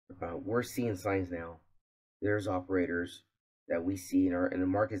we're seeing signs now. There's operators that we see in the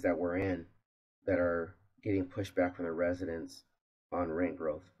markets that we're in that are getting pushback from the residents on rent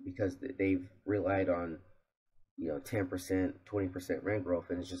growth because they've relied on 10%, 20% rent growth,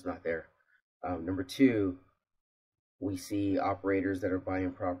 and it's just not there. Number two, we see operators that are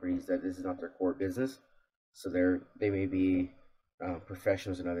buying properties that this is not their core business, so they may be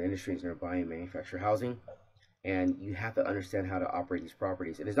professionals in other industries and are buying manufactured housing, and you have to understand how to operate these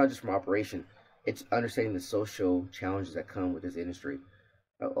properties. And it's not just from operation; it's understanding the social challenges that come with this industry.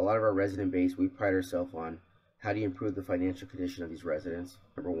 A lot of our resident base, we pride ourselves on how do you improve the financial condition of these residents.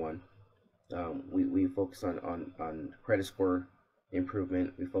 Number one, we focus on credit score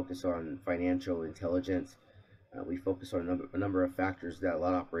improvement. We focus on financial intelligence. We focus on a number of factors that a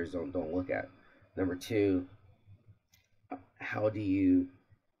lot of operators don't look at. Number two, how do you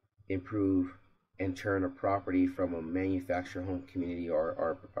improve and turn a property from a manufactured home community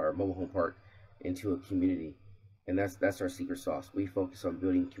or mobile home park into a community? And that's our secret sauce. We focus on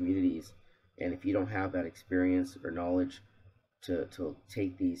building communities, and if you don't have that experience or knowledge to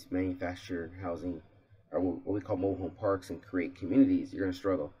take these manufactured housing or what we call mobile home parks and create communities, you're going to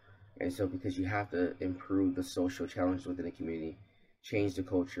struggle. And so because you have to improve the social challenges within a community, change the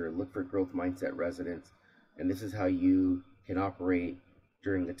culture, look for growth mindset residents, and this is how you can operate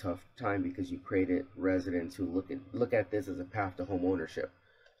during a tough time, because you created residents who look at this as a path to home ownership.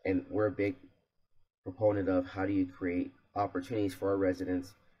 And we're a big proponent of how do you create opportunities for our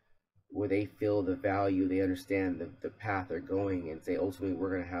residents where they feel the value, they understand the path they're going, and say ultimately we're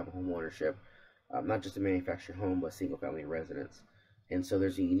going to have home ownership, not just a manufactured home but single family residence. And so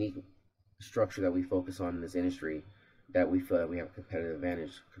there's a unique structure that we focus on in this industry that we feel that we have a competitive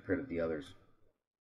advantage compared to the others.